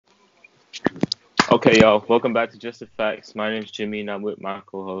Okay, y'all. Welcome back to Just the Facts. My name's Jimmy, and I'm with my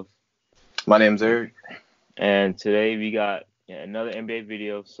co-host. My name's Arik. And today we got another NBA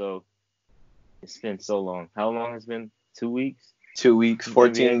video. So it's been so long. How long has it been? 2 weeks? 2 weeks, Since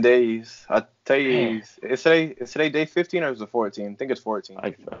 14 NBA? days. I tell Man, you, is today day 15 or is it 14? I think it's 14.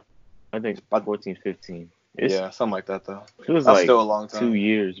 I I think I, 14, 15. It's yeah, something like that though. feels That's like still a long 2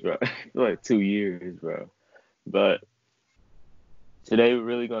 years, bro. It feels like 2 years, bro. But today we're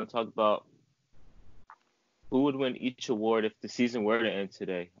really gonna talk about who would win each award if the season were to end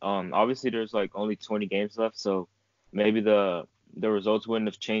today. Obviously there's like only 20 games left, so maybe the results wouldn't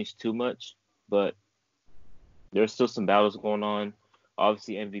have changed too much, but there's still some battles going on.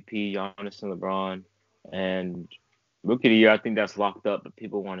 Obviously MVP, Giannis and LeBron, and Rookie of the Year. I think that's locked up, but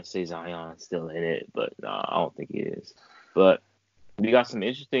people want to say Zion's still in it, but nah, I don't think he is. But we got some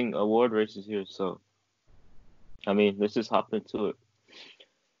interesting award races here, so I mean, let's just hop into it.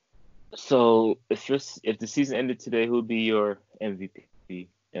 So if the season ended today, who would be your MVP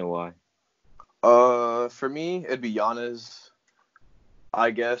and why? For me, it'd be Giannis,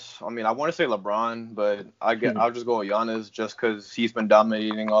 I guess. I mean, I want to say LeBron, but I'll just go with Giannis just because he's been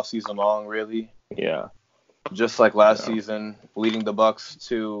dominating all season long, really. Yeah, Just like last yeah, season, leading the Bucks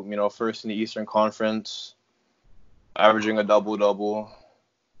to first in the Eastern Conference, averaging a double double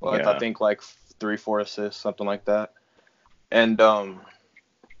with I yeah, think like 3, 4 assists, something like that.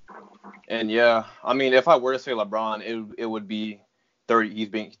 And yeah, I mean, if I were to say LeBron, it would be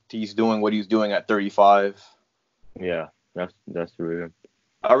 30. He's doing what he's doing at 35. yeah. That's real.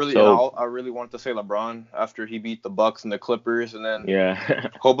 I So I really wanted to say LeBron after he beat the Bucks and the Clippers, and then yeah,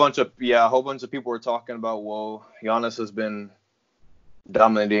 a whole bunch of people were talking about, whoa, Giannis has been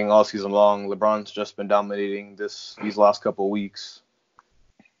dominating all season long. LeBron's just been dominating these last couple of weeks.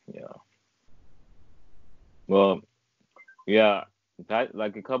 yeah. Well, yeah. That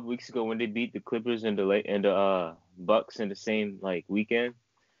like a couple weeks ago when they beat the Clippers and the Bucks in the same like weekend,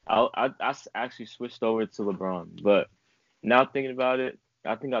 actually switched over to LeBron. But now thinking about it,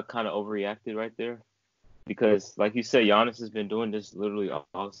 I think I kind of overreacted right there because, like you said, Giannis has been doing this literally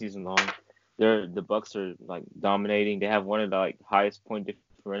all season long. The Bucks are like dominating. They have one of the like highest point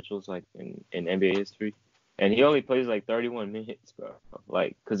differentials like in NBA history, and he only plays like 31 minutes, bro.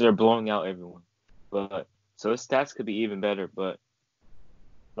 Like, cause they're blowing out everyone. But so his stats could be even better. But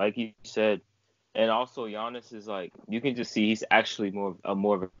like you said, and also Giannis is like you can just see he's actually more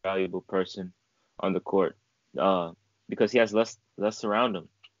of a valuable person on the court, uh, because he has less around him.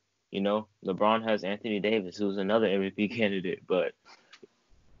 You know, LeBron has Anthony Davis, who's another MVP candidate, but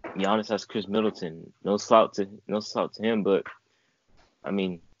Giannis has Chris Middleton. No slouch to him, but I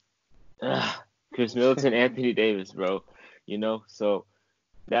mean, Chris Middleton, Anthony Davis, bro. You know, so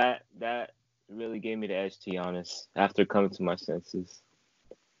that really gave me the edge to Giannis after coming to my senses.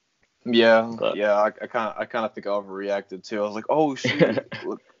 Yeah, But yeah, I kind of think I overreacted too. I was like, oh shoot,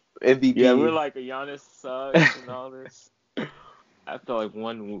 look, yeah, we're MVP. like a Giannis sucks and all this. After like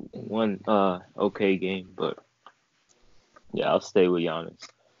one okay game, but yeah, I'll stay with Giannis.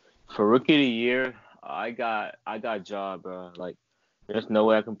 For Rookie of the Year, I got Ja, bro. Like, there's no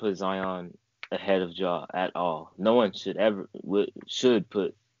way I can put Zion ahead of Ja at all. No one should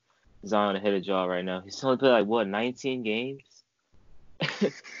put Zion ahead of Ja right now. He's only played like what 19 games. His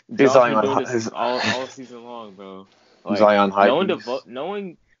Ja's been Zion, doing this his all season long, bro. Like Zion high knowing the piece. vote,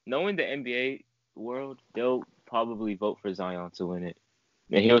 knowing the NBA world, they'll probably vote for Zion to win it,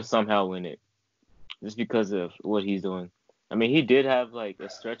 and he'll somehow win it just because of what he's doing. I mean, he did have like a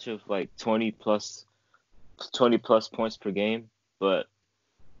stretch of like 20 plus points per game, but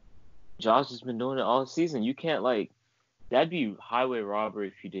Josh has been doing it all season. You can't like that'd be highway robbery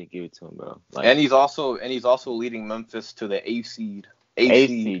if you didn't give it to him, bro. Like And he's also leading Memphis to the A seed. A eighth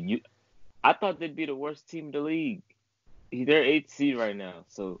seed. seed, I thought they'd be the worst team in the league. They're eighth seed right now,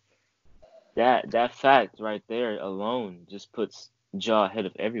 so that fact right there alone just puts Ja ahead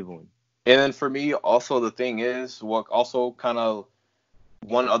of everyone. And then for me, also the thing is, what also kind of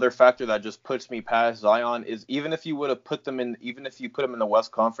one other factor that just puts me past Zion is even if you put them in the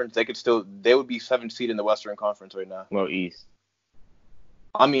West Conference, they would be seventh seed in the Western Conference right now. Well, East.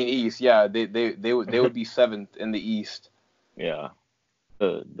 I mean East, yeah, they would be seventh in the East. Yeah.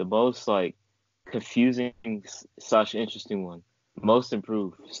 The most like confusing slash interesting one. Most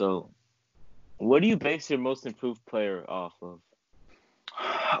improved. So, what do you base your most improved player off of?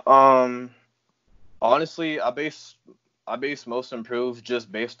 Um, Honestly, I base most improved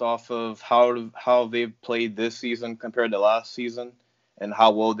just based off of how they've played this season compared to last season and how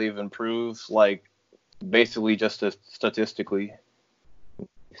well they've improved. Like basically just statistically.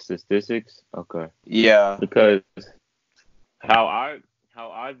 Statistics? Okay. Yeah. Because how I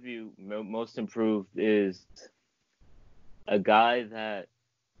how I view most improved is a guy that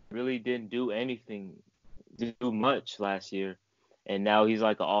really didn't do much last year, and now he's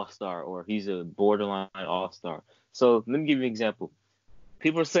like an all-star or he's a borderline all-star. So let me give you an example.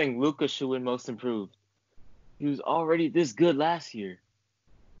 People are saying Luka should win most improved. He was already this good last year.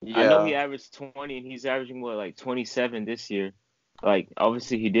 I know he Yeah. averaged 20 and he's averaging like 27 this year. Like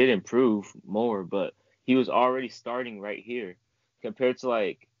obviously he did improve more, but he was already starting right here compared to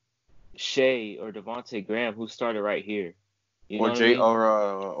like Shea or Devontae Graham who started right here. You know Or what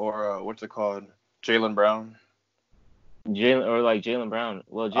I mean? what's it called? Jalen Brown. Jalen Brown.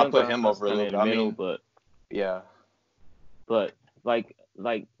 Well, I Jalen put him Brown's over kind of in Luka. the I middle, mean, but yeah.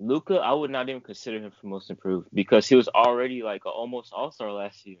 like Luka, I would not even consider him for most improved because he was already like an almost all-star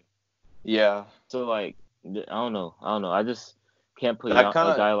last year. Yeah. So like I don't know. I just can't put That kind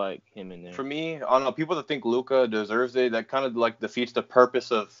a of guy like him in there. For me, I don't know, people that think Luka deserves it, that kind of like defeats the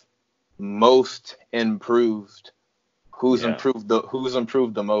purpose of most improved. Yeah, Who's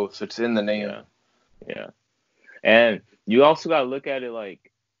improved the most? It's in the name. yeah, yeah. And you also gotta look at it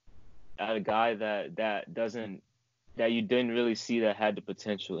like at a guy that you didn't really see that had the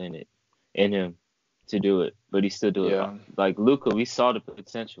potential in him to do it, but he still do it. Yeah. Like Luka, we saw the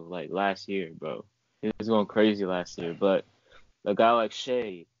potential like last year, bro. He was going crazy last year, but a guy like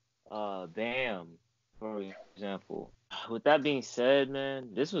Shea, Bam, for example. With that being said, man,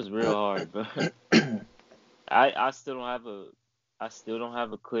 this was real hard, but I still don't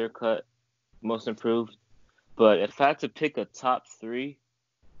have a clear cut most improved. But if I had to pick a top three,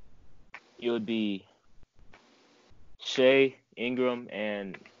 it would be Shea, Ingram,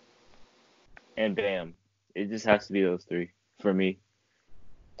 and Bam. It just has to be those three for me.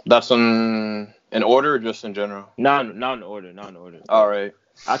 That's in order or just in general? Not in order, All but right.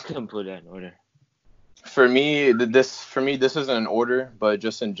 I couldn't put that in order. For me this isn't in order, but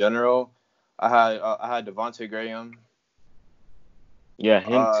just in general, I had Devontae Graham, Yeah,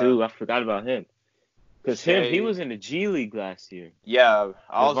 him uh, too. I forgot about him. Cause he Shea. was in the G League last year. Yeah,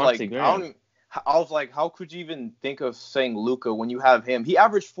 Devontae Graham. I was like, how could you even think of saying Luka when you have him? He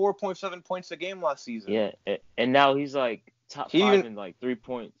averaged 4.7 points a game last season. Yeah, and now he's like top He five even in like 3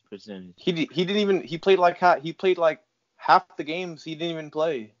 point percentage. he didn't even he played like half the games he didn't even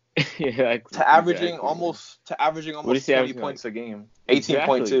play. Yeah, To averaging exactly. almost to averaging What is almost he 20 averaging like? points a game.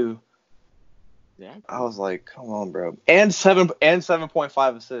 Exactly. 18.2. I Exactly. was like, come on, bro. And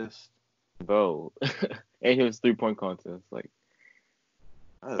 7.5 assists. Bro. And he was 3 point contest. Like,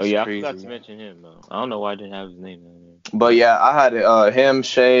 oh That's yeah, I forgot to crazy. mention him though. I don't know why I didn't have his name down there. But But yeah, I had him,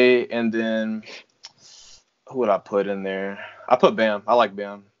 Shea, and then who would I put in there? I put Bam. I like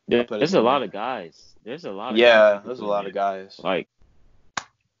Bam. I put his there's a in lot there. of guys. There's a lot of guys you Yeah, could there's a put in lot of there. guys. Like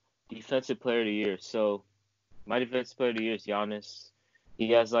defensive player of the year. So my defensive player of the year is Giannis.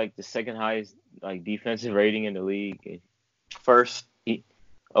 He has like the second highest like defensive rating in the league. First. He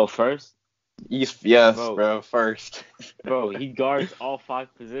first? Yes, Bro, bro. First. he guards all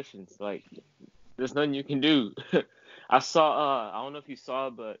five positions. Like there's nothing you can do. I don't know if you saw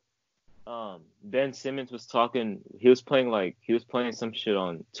it, but Ben Simmons was talking. He was playing some shit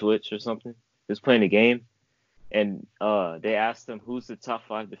on Twitch or something. He was playing a game, and they asked him who's the top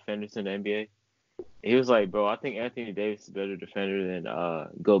five defenders in the NBA. He was like, bro, I think Anthony Davis is a better defender than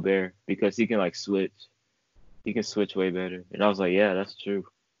Gobert because he can like switch. He can switch way better. And I was like, yeah, that's true.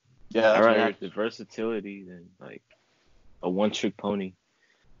 Yeah, I'd that's rather very. have the versatility than like a one trick pony.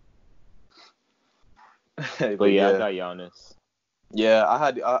 But But yeah, I yeah, got Giannis. yeah.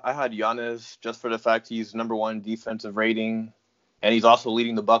 I had Giannis just for the fact he's number one defensive rating, and he's also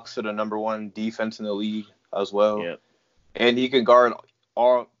leading the Bucks to the number one defense in the league as well. Yep. And he can guard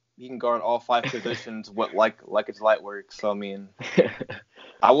all five positions. What like it's light work. So I mean, I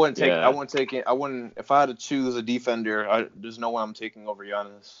Yeah, wouldn't take it. I wouldn't if I had to choose a defender. There's no way I'm taking over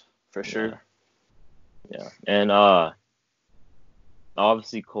Giannis for yeah, sure. yeah. And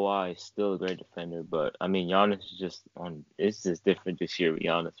obviously Kawhi is still a great defender, but I mean Giannis is just on. It's just different this year with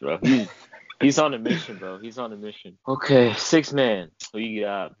Giannis, bro. He's on a mission, bro. He's on a mission. Okay, six man. Who you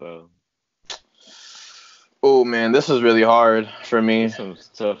got, bro? Oh man, this is really hard for me. This one's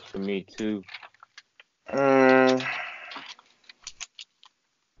tough for me too. Mm,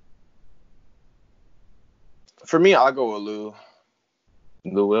 for me, I'll go with Lou.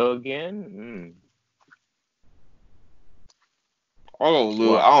 The will again? I'll go with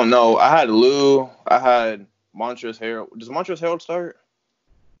Lou. Why? I don't know. I had Lou. I had Montrezl Harrell. Does Montrezl Harrell start?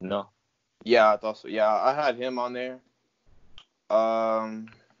 No. Yeah, I thought so. Yeah, I had him on there. Um,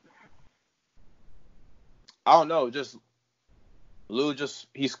 I don't know. Just Lou. Just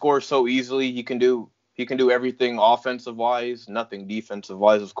he scores so easily. He can do He can do everything offensive wise, nothing defensive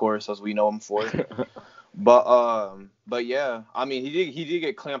wise, of course, as we know him for. But yeah, I mean, he did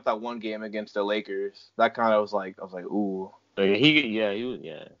get clamped that one game against the Lakers. That kind of was like, I was like, ooh. Like,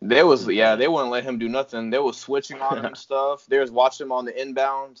 They wouldn't let him do nothing. They was switching on him and stuff. They was watching him on the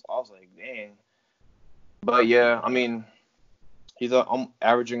inbounds. I was like, dang. But yeah, I mean, he's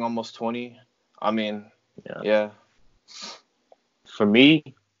averaging almost 20. I mean, yeah. For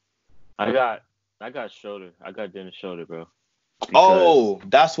me, I got Schroeder. I got Dennis Schroeder, bro. Oh,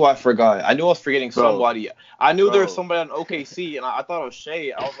 that's why I forgot. I knew I was forgetting somebody. I knew there was somebody on OKC, and I thought it was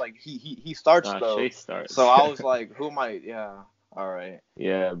Shea. I was like, he starts though. Shea starts. So I was like, who am I? Yeah, all right.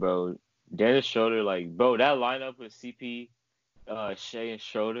 Yeah, bro. Dennis Schroeder, like, bro, that lineup with CP, Shea, and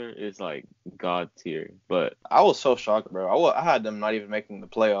Schroeder is like god tier. But I was so shocked, bro. I had them not even making the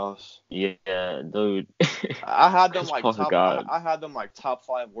playoffs. Yeah, dude. I had them like I had them like top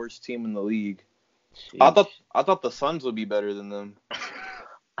 5 worst team in the league. Jeez. I thought the Suns would be better than them.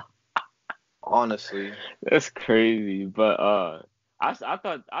 Honestly, that's crazy. But I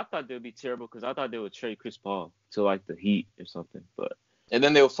thought they'd be terrible because I thought they would trade Chris Paul to like the Heat or something. But and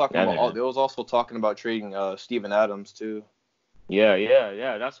then they was also talking about trading Steven Adams too.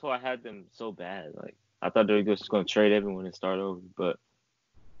 Yeah. That's why I had them so bad. Like I thought they were just going to trade everyone and start over. But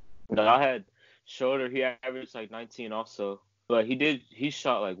no, I had Schroeder. He averaged like 19 also. But he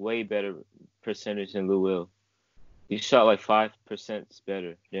shot like way better percentage than Lou Will. He shot like 5%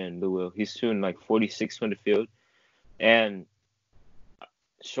 better than Lou Will. He's shooting like 46 from the field. And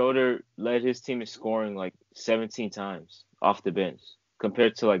Schroeder led his team in scoring like 17 times off the bench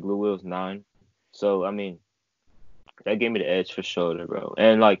compared to like Lou Will's 9. So, I mean, that gave me the edge for Schroeder, bro.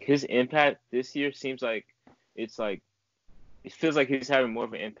 And like his impact this year seems like it feels like he's having more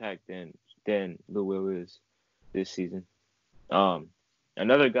of an impact than Lou Will is this season.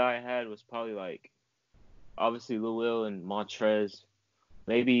 Another guy I had was probably like obviously Lou Will and Montrez.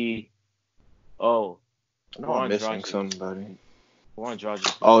 Maybe I'm missing somebody. Warren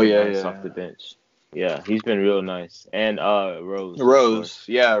Dragic. Nice off the bench. Yeah, he's been real nice. And Rose. Rose.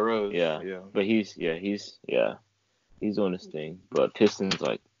 Yeah. But he's doing his thing. But Pistons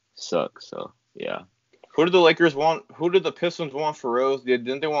like suck, so yeah. Who did the Lakers want? Who did the Pistons want for Rose?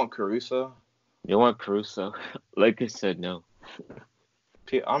 Didn't they want Caruso? They want Caruso. Lakers said no.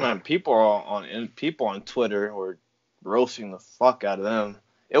 I mean, people on Twitter were roasting the fuck out of them.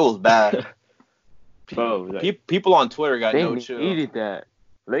 It was bad. Bro, people on Twitter got no chill. They needed that.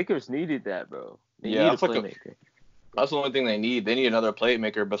 Lakers needed that, bro. That's the only thing they need. They need another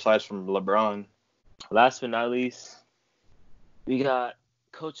playmaker besides from LeBron. Last but not least, we got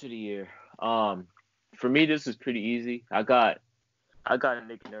Coach of the Year. For me, this is pretty easy. I got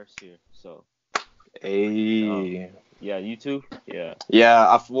Nick Nurse here. So. Hey. Yeah, you too? Yeah.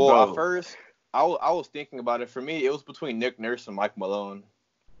 Yeah, at first, I was thinking about it. For me, it was between Nick Nurse and Mike Malone.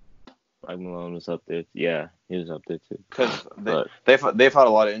 Mike Malone was up there. Yeah, he was up there too. Because they've had a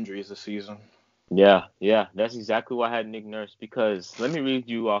lot of injuries this season. Yeah. That's exactly why I had Nick Nurse. Because let me read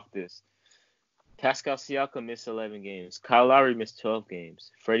you off this. Pascal Siakam missed 11 games. Kyle Lowry missed 12 games.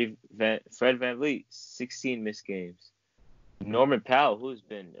 Fred VanVleet, 16 missed games. Norman Powell, who's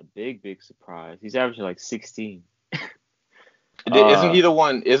been a big surprise. He's averaging like 16. Isn't he the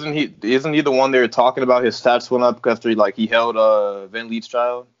one? Isn't he the one they were talking about? His stats went up after he held Van Vliet's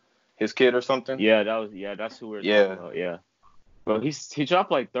child, his kid or something. Yeah, that's who we're talking about. Yeah, but he dropped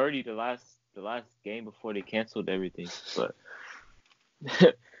like 30 the last game before they canceled everything. But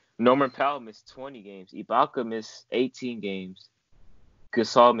Norman Powell missed 20 games. Ibaka missed 18 games.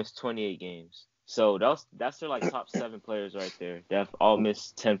 Gasol missed 28 games. So that's their like top 7 players right there. They have all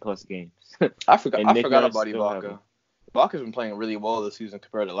missed 10 plus games. I forgot about Ibaka. Ibaka's been playing really well this season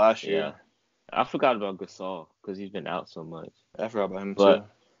compared to last year. Yeah. I forgot about Gasol because he's been out so much. I forgot about him too.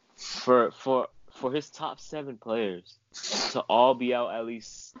 But for his top 7 players to all be out at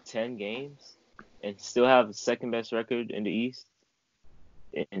least 10 games and still have the second best record in the East,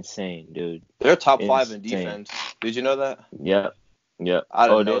 insane, dude. They're top 5 in defense. Did you know that? Yep. I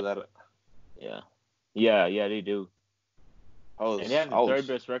didn't know that. Yeah, they do. And they have the third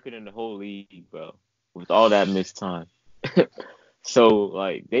best record in the whole league, bro, with all that missed time. So,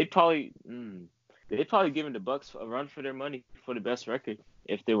 like, they'd probably giving the Bucks a run for their money for the best record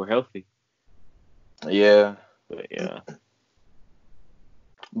if they were healthy. Yeah. But, yeah.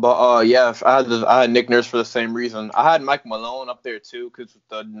 But I had Nick Nurse for the same reason. I had Mike Malone up there too because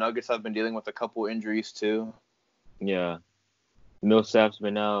the Nuggets have been dealing with a couple injuries too. Yeah. Millsap's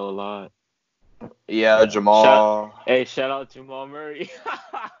been out a lot. Yeah, Jamal. Shout out Jamal Murray.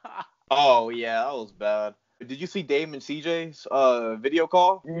 Oh yeah, that was bad. Did you see Dame and CJ's video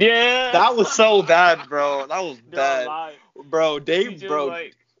call? Yeah. That was so bad, bro. That was They're all bad, live. bro. Dame, CJ was bro,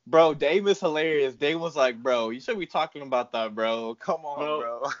 like, bro. Dame is hilarious. Dame was like, bro, you should be talking about that, bro. Come on,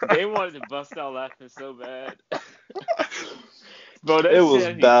 bro, bro. they wanted to bust out laughing so bad. Bro, It that shit was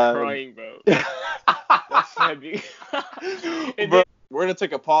had me bad. crying, bro. That shit had me. And Bro, then, we're gonna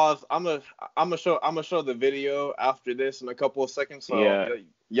take a pause. I'm gonna show the video after this in a couple of seconds. So yeah,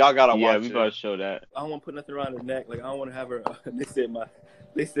 y'all gotta yeah, we watch about it. to show that. I don't want to put nothing around her neck. Like I don't want to have her.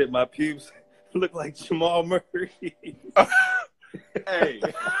 They said my pubes look like Jamal Murray. Hey,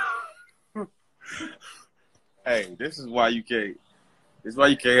 hey, this is why you can't. This is why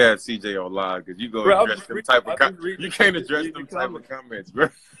you can't have CJ on live because you go Bro, address them type of. You can't address them type of comments, bro.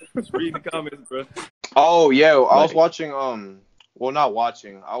 Just read the comments, bro. Oh yeah, I was Like- watching. Well, not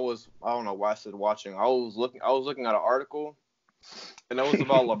watching. I don't know why I said watching. I was looking at an article, and it was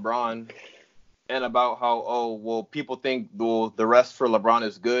about LeBron, and about how people think the rest for LeBron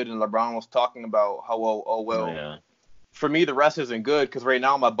is good, and LeBron was talking about how Yeah. for me the rest isn't good because right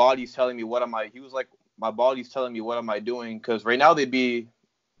now my body's telling me what am I. He was like, my body's telling me what am I doing because right now they'd be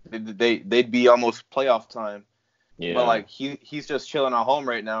almost playoff time. Yeah. But like he's just chilling at home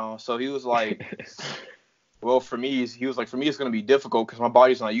right now. So he was like, well, for me, he was like, for me it's gonna be difficult because my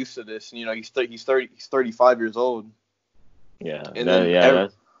body's not used to this. And, you know, he's 35 years old. yeah. And That- then yeah,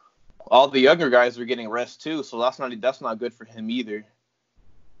 that's all the younger guys are getting rest too. So that's not good for him either.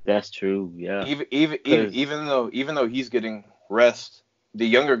 that's true. Yeah. Even though he's getting rest, the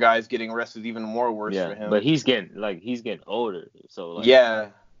younger guys getting rest is even more worse Yeah. for him. But he's getting older, so like yeah.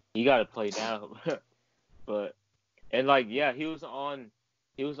 he got to play now. But and like yeah, he was on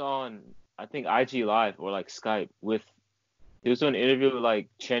I think IG Live or like Skype with he was doing an interview with like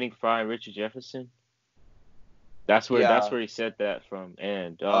Channing Frye and Richard Jefferson. That's where he said that from.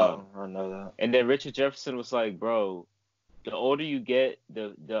 And I know that. and then Richard Jefferson was like, bro, the older you get,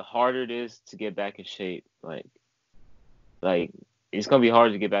 the harder it is to get back in shape. Like it's gonna be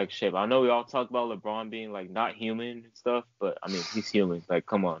hard to get back in shape. I know we all talk about LeBron being like not human and stuff, but I mean he's human. Like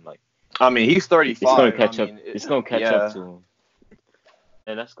come on, like I mean, he's 35. it's gonna catch I up. mean, It's gonna catch yeah. up to him.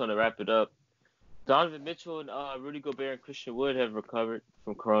 And that's gonna wrap it up. Donovan Mitchell and Rudy Gobert and Christian Wood have recovered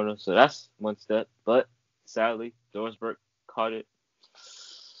from Corona, so that's one step. But sadly, Doris Burke caught it.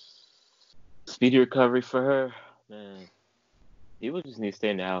 Speedy recovery for her, man. People just need to stay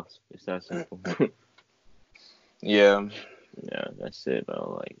in the house. It's that simple. Yeah. Yeah, that's it,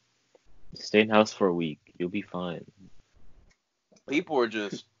 bro. Like, stay in the house for a week. You'll be fine. People are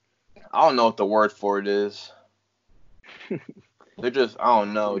just, I don't know what the word for it is. They're just, I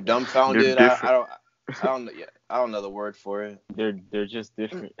don't know, dumbfounded. I don't know the word for it. They're just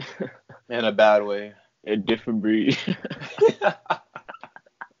different. In a bad way. A different breed.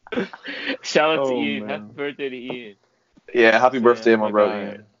 Shout out to Ian. Man. Happy birthday to Ian. Yeah, happy birthday, my my bro. guy.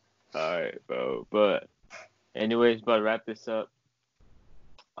 Ian. All right, bro. But anyways, about to wrap this up.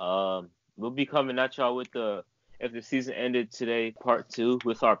 We'll be coming at y'all with if the season ended today, part 2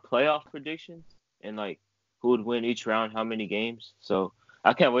 with our playoff predictions and like who would win each round, how many games. So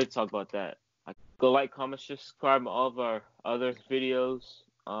I can't wait to talk about that. Go like, comment, subscribe to all of our other videos.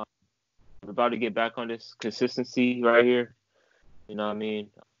 We're about to get back on this consistency right here. You know what I mean?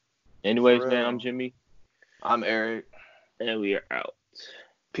 Anyways, man, I'm Jimmy. I'm Arik. And we are out.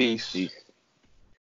 Peace. Peace.